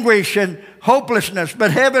anguish and hopelessness,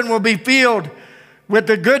 but heaven will be filled with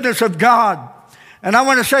the goodness of God. And I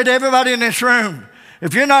want to say to everybody in this room,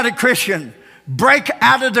 if you're not a Christian, break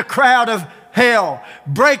out of the crowd of hell.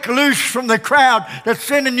 Break loose from the crowd that's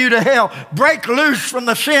sending you to hell. Break loose from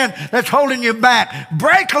the sin that's holding you back.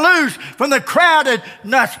 Break loose from the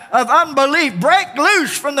crowdedness of unbelief. Break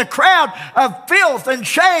loose from the crowd of filth and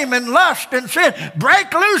shame and lust and sin.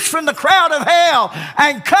 Break loose from the crowd of hell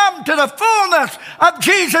and come to the fullness of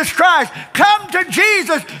Jesus Christ. Come to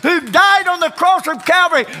Jesus, who died on the cross of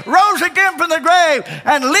Calvary, rose again from the grave,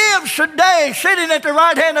 and lives today sitting at the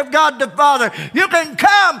right hand of God the Father. You can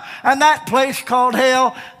come, and that place called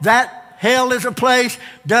hell, that hell is a place,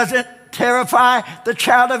 doesn't terrify the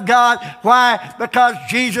child of God. Why? Because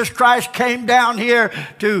Jesus Christ came down here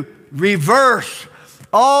to reverse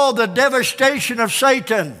all the devastation of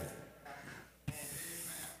Satan.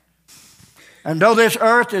 And though this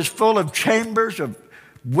earth is full of chambers of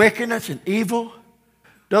wickedness and evil,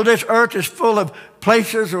 though this earth is full of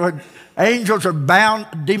places where angels are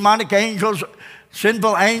bound, demonic angels,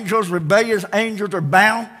 sinful angels, rebellious angels are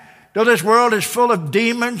bound, though this world is full of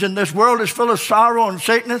demons and this world is full of sorrow and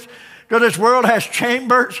sickness, though this world has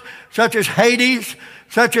chambers such as Hades,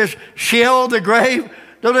 such as Sheol, the grave,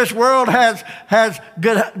 though this world has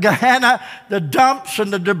Gehenna, the dumps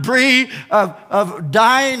and the debris of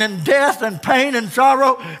dying and death and pain and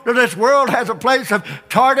sorrow, though this world has a place of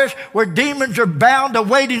Tartarus where demons are bound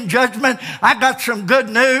awaiting judgment, I got some good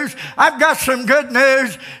news. I've got some good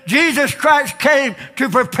news. Jesus Christ came to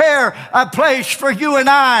prepare a place for you and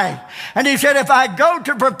I. And he said, if I go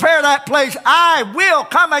to prepare that place, I will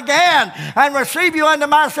come again and receive you unto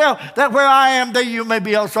myself, that where I am, there you may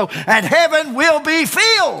be also. And heaven will be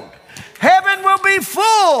filled. Heaven will be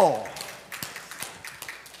full.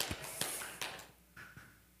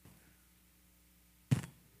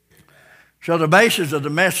 So the basis of the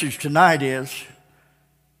message tonight is,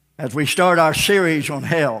 as we start our series on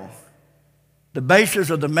hell, the basis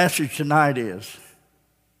of the message tonight is,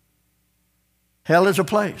 hell is a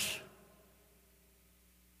place.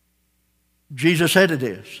 Jesus said it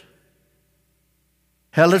is.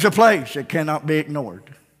 Hell is a place that cannot be ignored.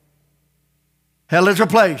 Hell is a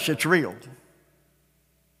place, it's real.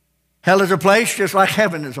 Hell is a place just like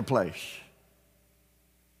heaven is a place.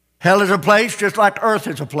 Hell is a place just like earth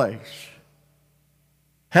is a place.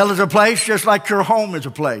 Hell is a place just like your home is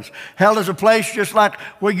a place. Hell is a place just like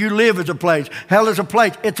where you live is a place. Hell is a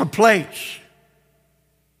place, it's a place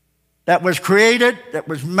that was created, that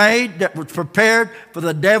was made, that was prepared for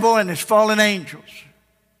the devil and his fallen angels.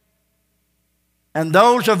 And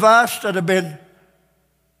those of us that have been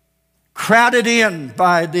crowded in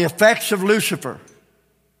by the effects of Lucifer,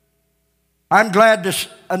 I'm glad to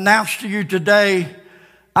announce to you today,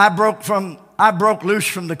 I broke loose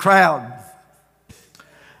from the crowd.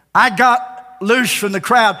 I got loose from the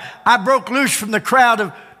crowd. I broke loose from the crowd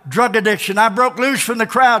of drug addiction. I broke loose from the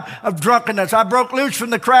crowd of drunkenness. I broke loose from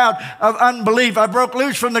the crowd of unbelief. I broke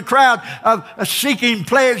loose from the crowd of seeking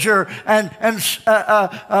pleasure and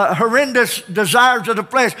horrendous desires of the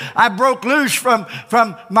flesh. I broke loose from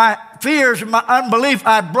my fears and my unbelief.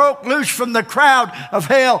 I broke loose from the crowd of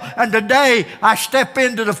hell, and today I step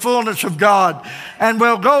into the fullness of God, and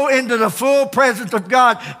we'll go into the full presence of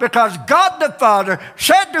God, because God the Father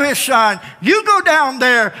said to his Son, you go down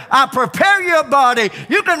there, I prepare you a body,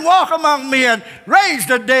 you can walk among men, raise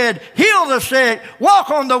the dead, heal the sick, walk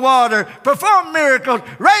on the water, perform miracles,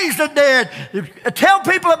 raise the dead, tell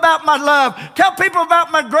people about my love, tell people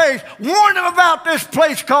about my grace, warn them about this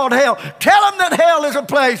place called hell, tell them that hell is a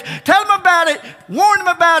place, tell them about it, warn them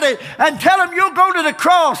about it, and tell them you'll go to the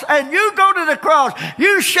cross, and you go to the cross.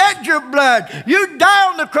 You shed your blood. You die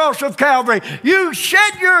on the cross of Calvary. You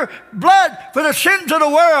shed your blood for the sins of the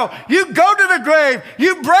world. You go to the grave.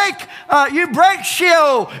 You break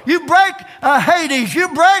Sheol. You break Hades. You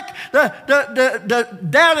break the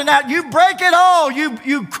down and out. You break it all.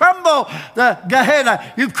 You crumble the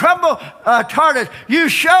Gehenna. You crumble Tartarus. You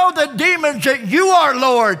show the demons that you are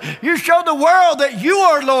Lord. You show the world that you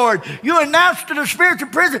are Lord. You announce to the spiritual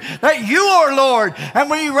prison that you are Lord. And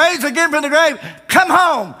when you raise again from the grave, come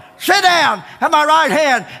home. Sit down at my right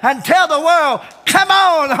hand and tell the world, come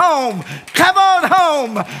on home. Come on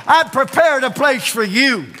home. I've prepared a place for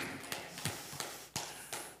you.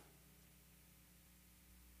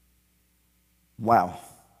 Wow.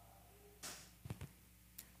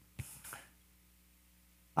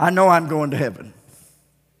 I know I'm going to heaven.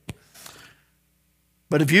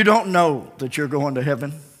 But if you don't know that you're going to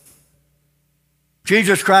heaven,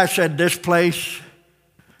 Jesus Christ said this place,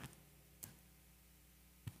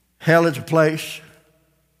 hell is a place.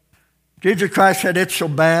 Jesus Christ said it's so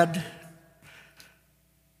bad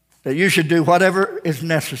that you should do whatever is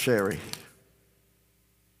necessary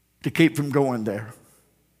to keep from going there.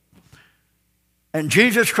 And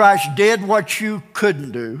Jesus Christ did what you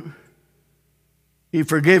couldn't do. He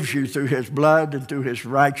forgives you through his blood and through his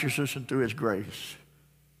righteousness and through his grace.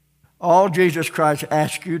 All Jesus Christ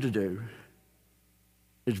asks you to do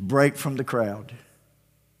is break from the crowd.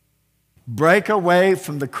 Break away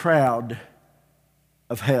from the crowd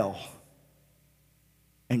of hell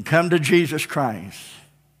and come to Jesus Christ.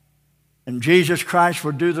 And Jesus Christ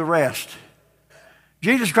will do the rest.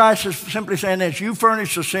 Jesus Christ is simply saying this: you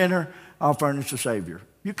furnish the sinner, I'll furnish the Savior.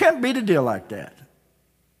 You can't beat a deal like that.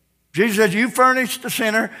 Jesus says, you furnish the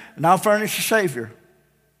sinner, and I'll furnish the Savior.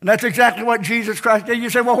 And that's exactly what Jesus Christ did. You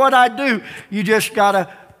say, well, what do I do? You just got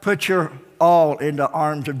to put your all in the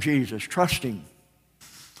arms of Jesus. Trust him.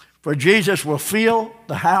 For Jesus will fill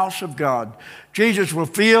the house of God. Jesus will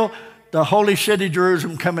fill the holy city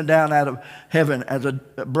Jerusalem coming down out of heaven as a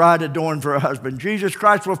bride adorned for a husband. Jesus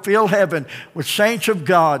Christ will fill heaven with saints of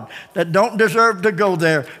God that don't deserve to go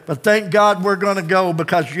there, but thank God we're going to go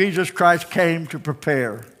because Jesus Christ came to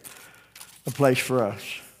prepare a place for us.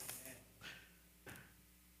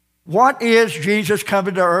 What is Jesus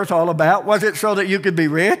coming to earth all about? Was it so that you could be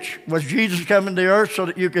rich? Was Jesus coming to earth so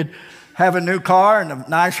that you could have a new car and a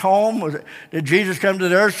nice home? Did Jesus come to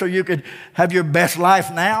the earth so you could have your best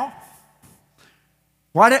life now?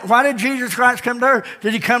 Why did Jesus Christ come to earth?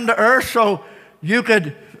 Did he come to earth so you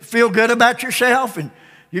could feel good about yourself and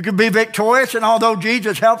you could be victorious? And although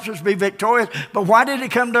Jesus helps us be victorious, but why did he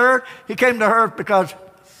come to earth? He came to earth because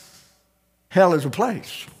hell is a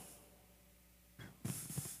place.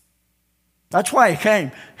 That's why he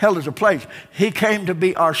came. Hell is a place. He came to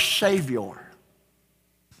be our Savior.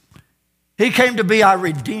 He came to be our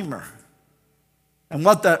Redeemer. And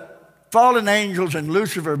what the fallen angels and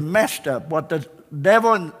Lucifer messed up, what the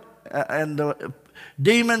devil and the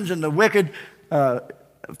demons and the wicked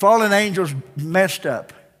fallen angels messed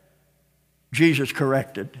up, Jesus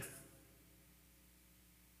corrected.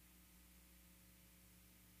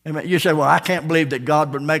 Amen. You say, well, I can't believe that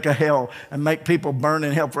God would make a hell and make people burn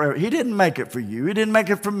in hell forever. He didn't make it for you. He didn't make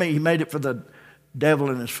it for me. He made it for the devil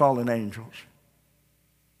and his fallen angels.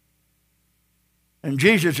 And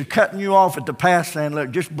Jesus is cutting you off at the pass saying, look,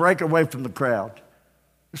 just break away from the crowd.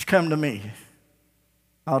 Just come to me.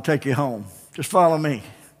 I'll take you home. Just follow me.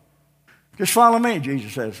 Just follow me,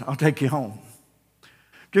 Jesus says. I'll take you home.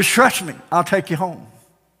 Just trust me. I'll take you home.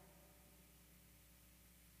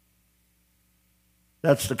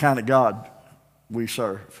 That's the kind of God we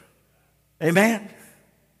serve. Amen?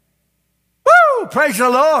 Woo! Praise the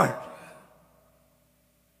Lord.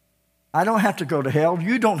 I don't have to go to hell.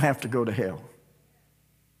 You don't have to go to hell.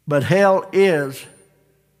 But hell is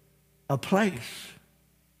a place.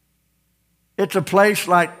 It's a place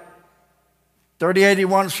like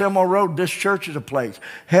 3081 Selmore Road. This church is a place.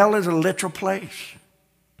 Hell is a literal place.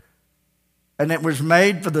 And it was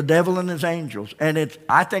made for the devil and his angels. And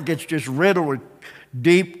I think it's just riddled with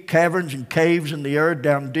deep caverns and caves in the earth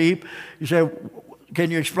down deep. You say,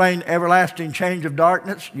 can you explain everlasting change of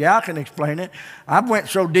darkness? Yeah, I can explain it. I went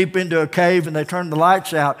so deep into a cave and they turned the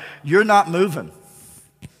lights out, you're not moving.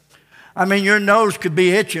 I mean, your nose could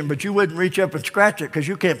be itching, but you wouldn't reach up and scratch it because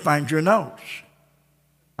you can't find your nose.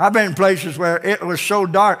 I've been in places where it was so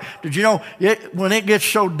dark. Did you know when it gets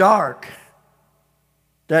so dark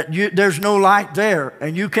that there's no light there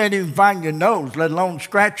and you can't even find your nose, let alone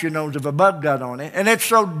scratch your nose if a bug got on it. And it's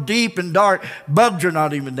so deep and dark, bugs are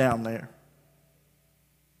not even down there.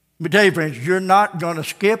 Let me tell you, friends, you're not going to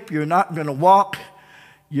skip, you're not going to walk,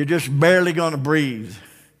 you're just barely going to breathe.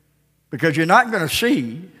 Because you're not going to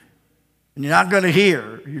see, and you're not going to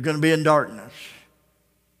hear, you're going to be in darkness.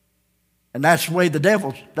 And that's the way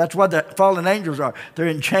that's what the fallen angels are. They're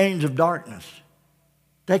in chains of darkness.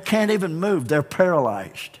 They can't even move. They're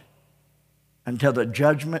paralyzed until the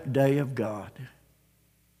judgment day of God.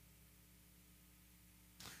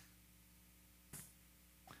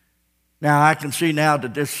 Now, I can see now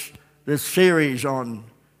that this series on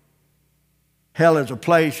hell as a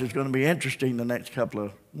place is going to be interesting the next couple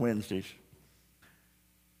of Wednesdays.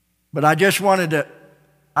 But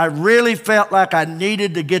I really felt like I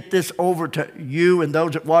needed to get this over to you and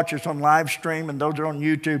those that watch us on live stream and those that are on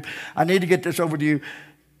YouTube. I need to get this over to you.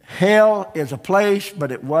 Hell is a place,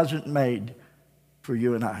 but it wasn't made for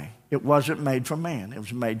you and I. It wasn't made for man. It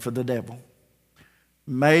was made for the devil.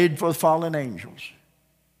 Made for fallen angels.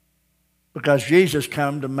 Because Jesus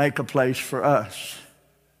came to make a place for us.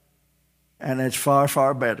 And it's far,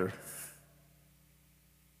 far better.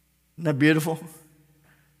 Isn't that beautiful?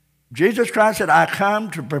 Jesus Christ said, I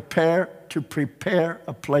come to prepare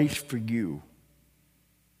a place for you.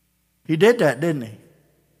 He did that, didn't he?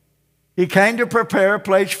 He came to prepare a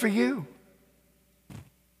place for you.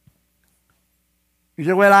 You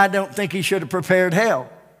say, well, I don't think he should have prepared hell.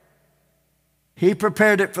 He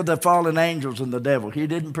prepared it for the fallen angels and the devil. He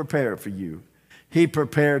didn't prepare it for you. He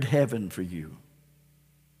prepared heaven for you.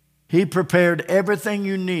 He prepared everything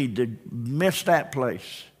you need to miss that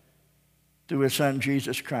place through his son,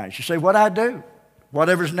 Jesus Christ. You say, what I do?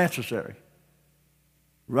 Whatever's necessary.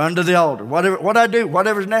 Run to the altar. What I do?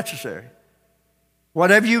 Whatever's necessary.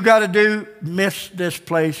 Whatever you got to do, miss this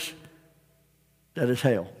place that is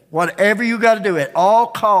hell. Whatever you got to do, at all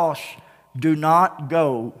costs, do not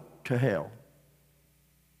go to hell.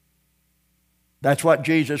 That's what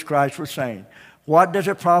Jesus Christ was saying. What does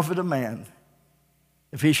it profit a man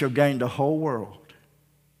if he shall gain the whole world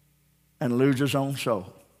and lose his own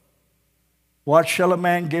soul? What shall a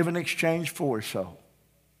man give in exchange for his soul?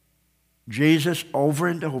 Jesus over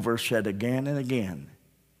and over said again and again,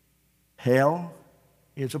 hell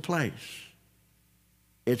is a place.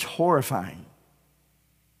 It's horrifying.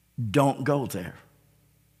 Don't go there.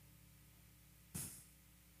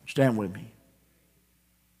 Stand with me.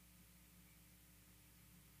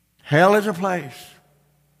 Hell is a place.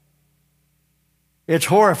 It's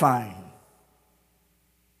horrifying.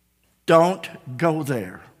 Don't go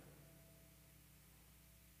there.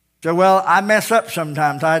 So, well, I mess up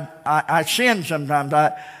sometimes. I sin sometimes.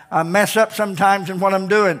 I mess up sometimes in what I'm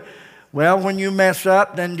doing. Well, when you mess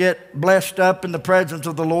up, then get blessed up in the presence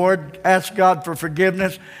of the Lord. Ask God for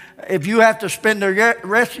forgiveness. If you have to spend the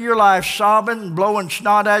rest of your life sobbing, blowing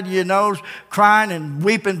snot out of your nose, crying and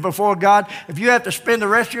weeping before God, if you have to spend the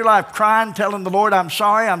rest of your life crying, telling the Lord, I'm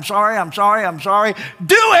sorry, I'm sorry, I'm sorry, I'm sorry,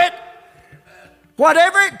 do it.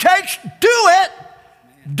 Whatever it takes, do it.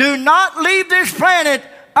 Do not leave this planet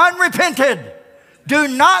unrepented. Do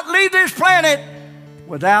not leave this planet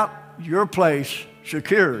without your place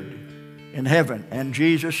secured in heaven. And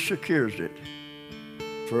Jesus secures it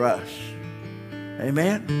for us.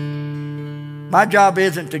 Amen? My job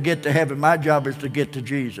isn't to get to heaven. My job is to get to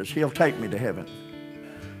Jesus. He'll take me to heaven.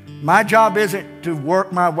 My job isn't to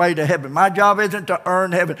work my way to heaven. My job isn't to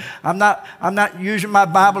earn heaven. I'm not using my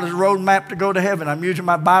Bible as a road map to go to heaven. I'm using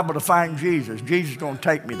my Bible to find Jesus. Jesus is going to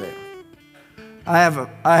take me there. I have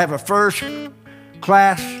a first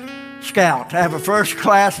class scout. I have a first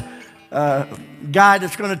class guy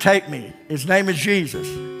that's going to take me. His name is Jesus.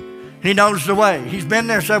 He knows the way. He's been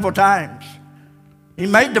there several times. He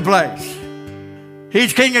made the place.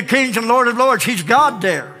 He's King of Kings and Lord of Lords. He's God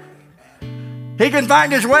there. He can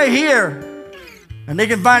find his way here, and he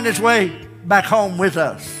can find his way back home with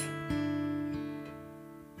us.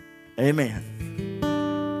 Amen.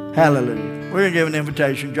 Hallelujah. We're going to give an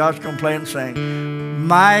invitation. Josh's going to play and sing.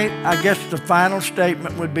 I guess the final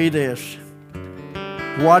statement would be this.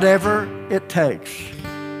 Whatever it takes,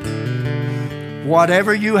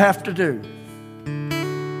 whatever you have to do,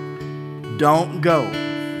 don't go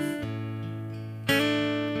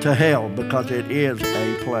to hell, because it is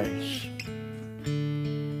a place.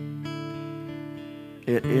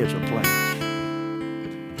 It is a place.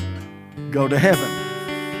 Go to heaven,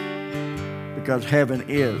 because heaven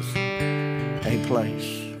is a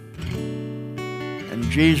place. And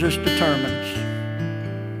Jesus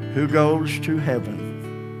determines who goes to heaven,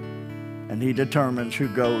 and he determines who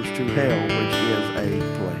goes to hell, which is a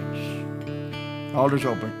place. Altar's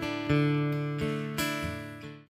open.